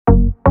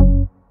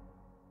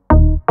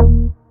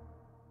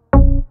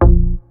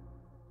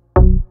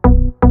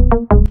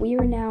we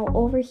are now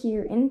over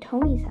here in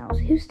Tony's house.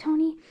 Who's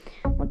Tony?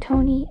 Well,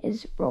 Tony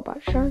is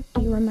Robot Shark.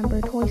 Do you remember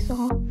Toy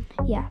Saw?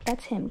 Yeah,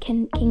 that's him.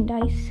 King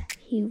Dice,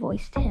 he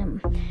voiced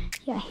him.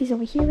 Yeah, he's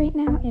over here right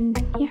now,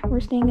 and yeah, we're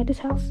staying at his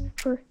house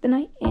for the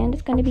night, and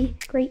it's gonna be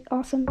great,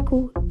 awesome,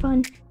 cool,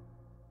 fun.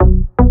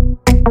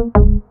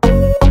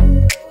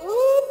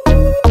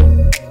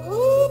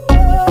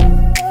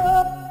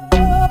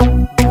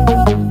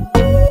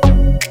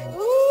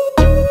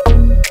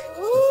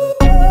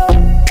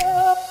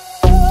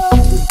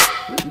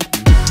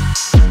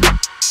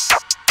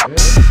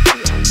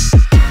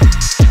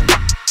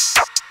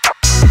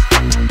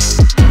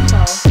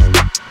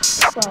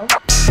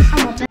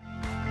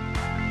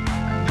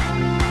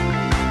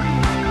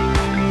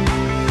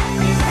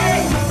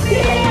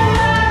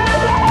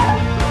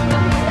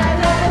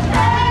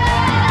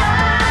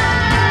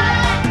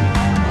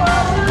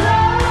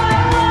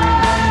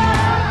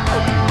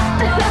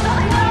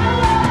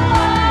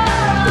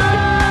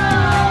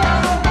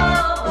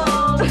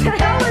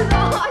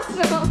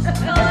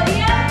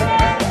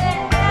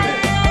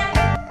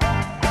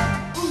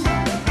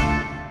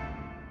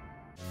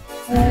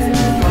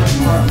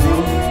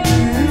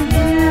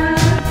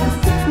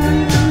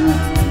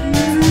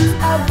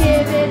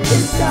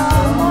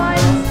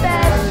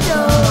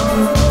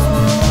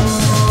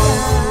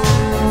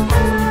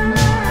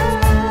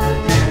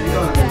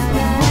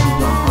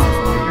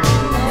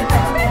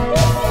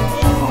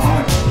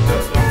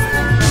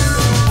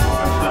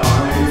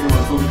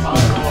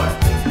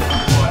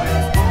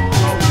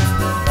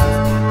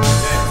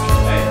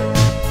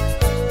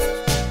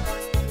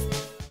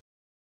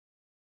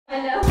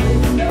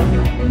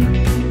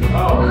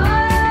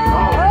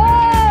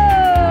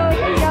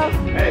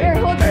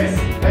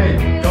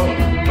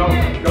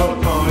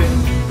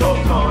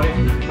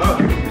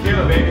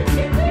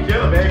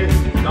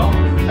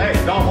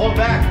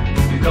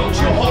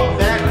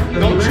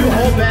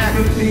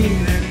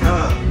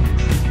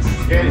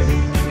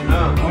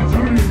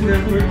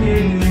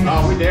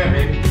 Oh, we there,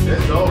 baby.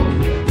 It's over.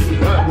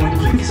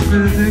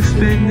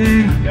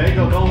 Expanding. There you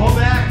go. Don't hold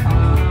back.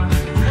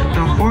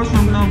 The force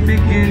from the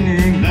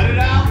beginning. Let it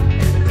out.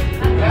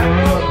 Let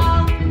it go.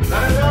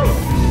 Let it go.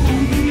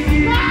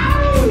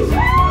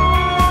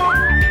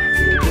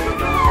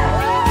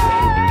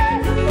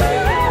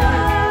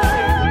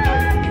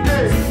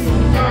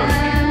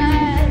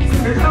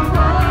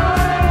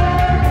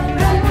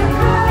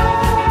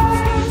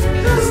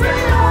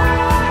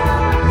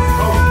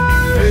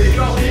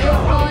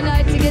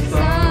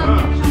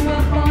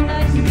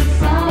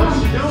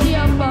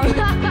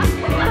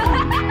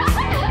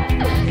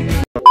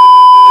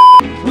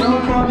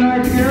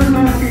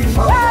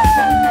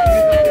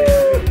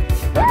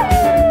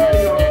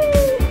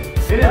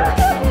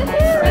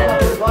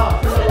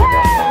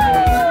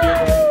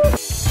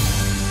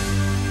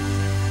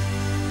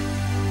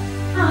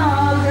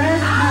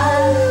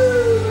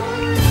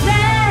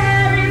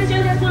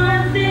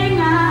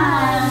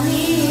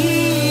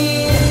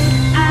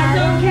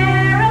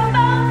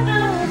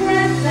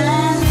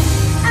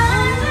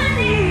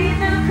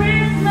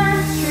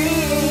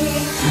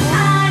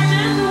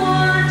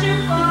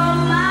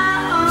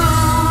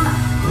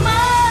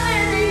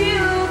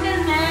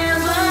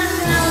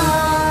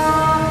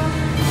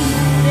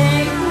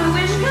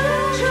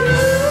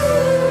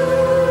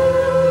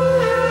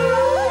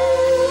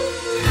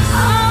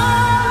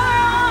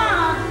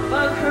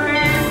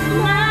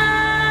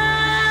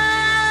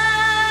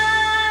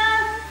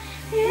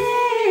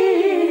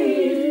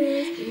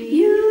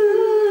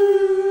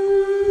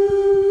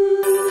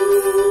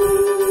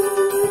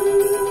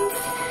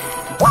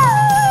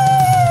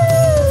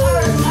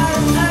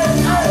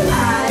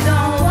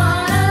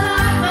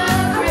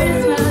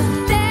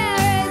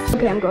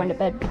 Okay, I'm going to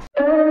bed. Bye.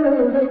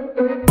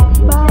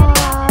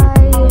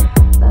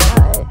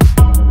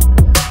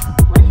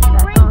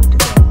 Back on to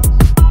bed.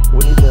 We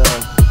need to...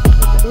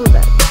 We're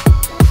back.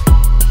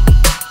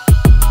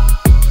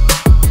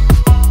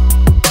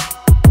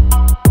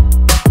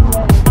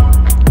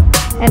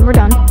 And we're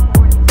done.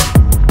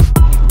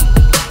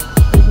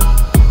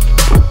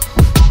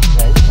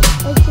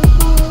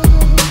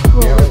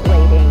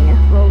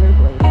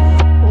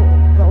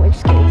 Roller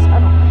skates, I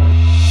don't know.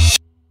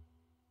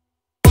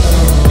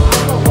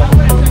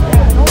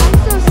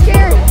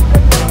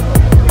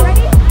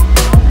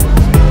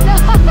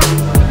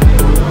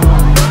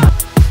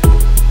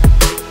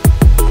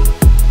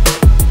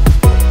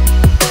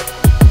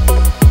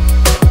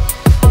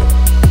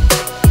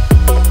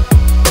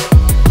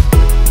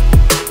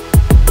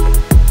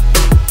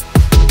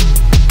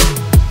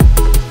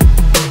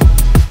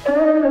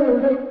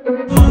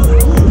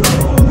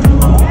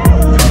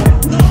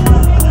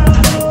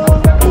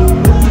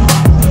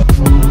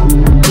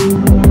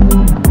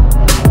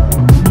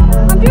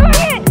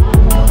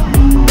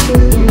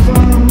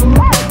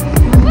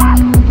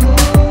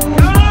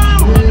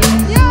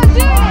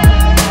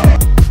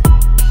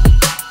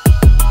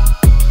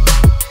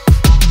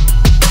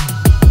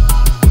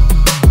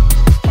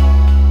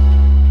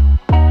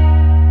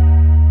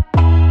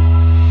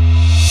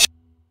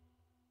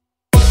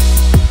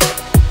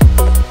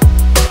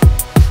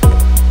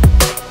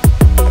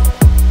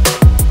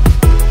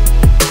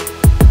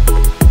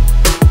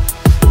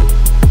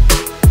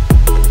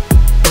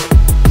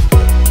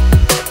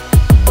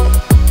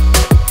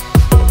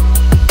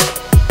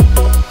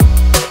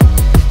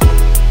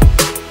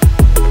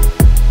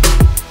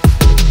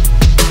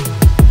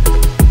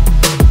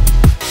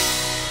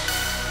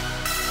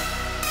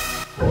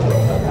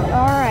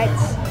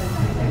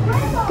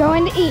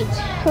 Going to eat.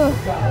 Ugh,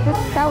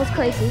 that was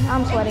crazy.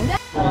 I'm sweating.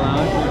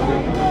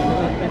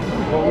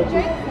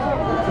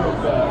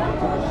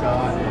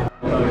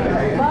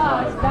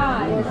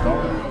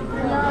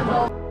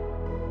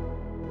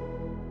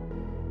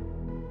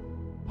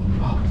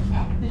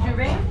 Did you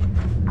ring?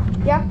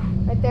 Yeah,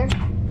 right there.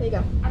 There you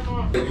go.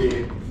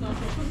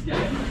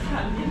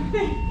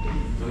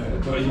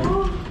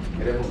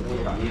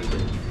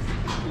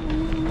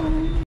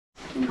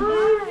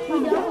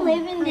 We don't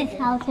live in this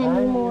house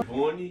anymore.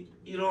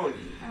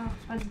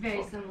 That's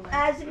very similar.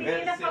 As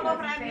meninas falou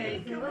pra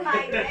mim que o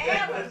pai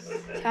delas,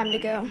 Time to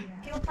go.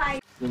 que o pai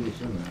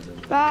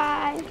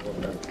Bye.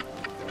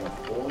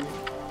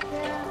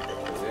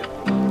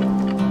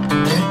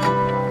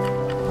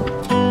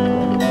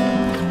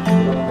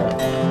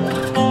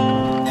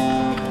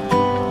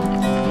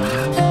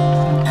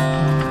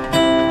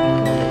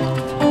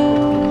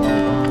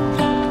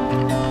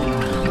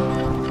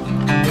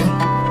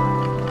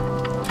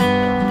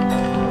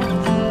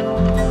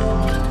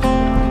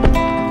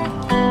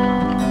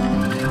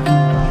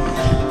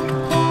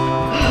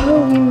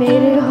 Oh, we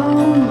made it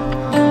home.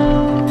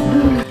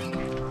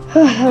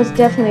 That was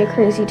definitely a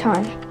crazy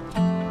time.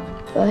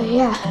 But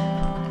yeah,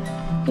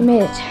 we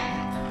made it.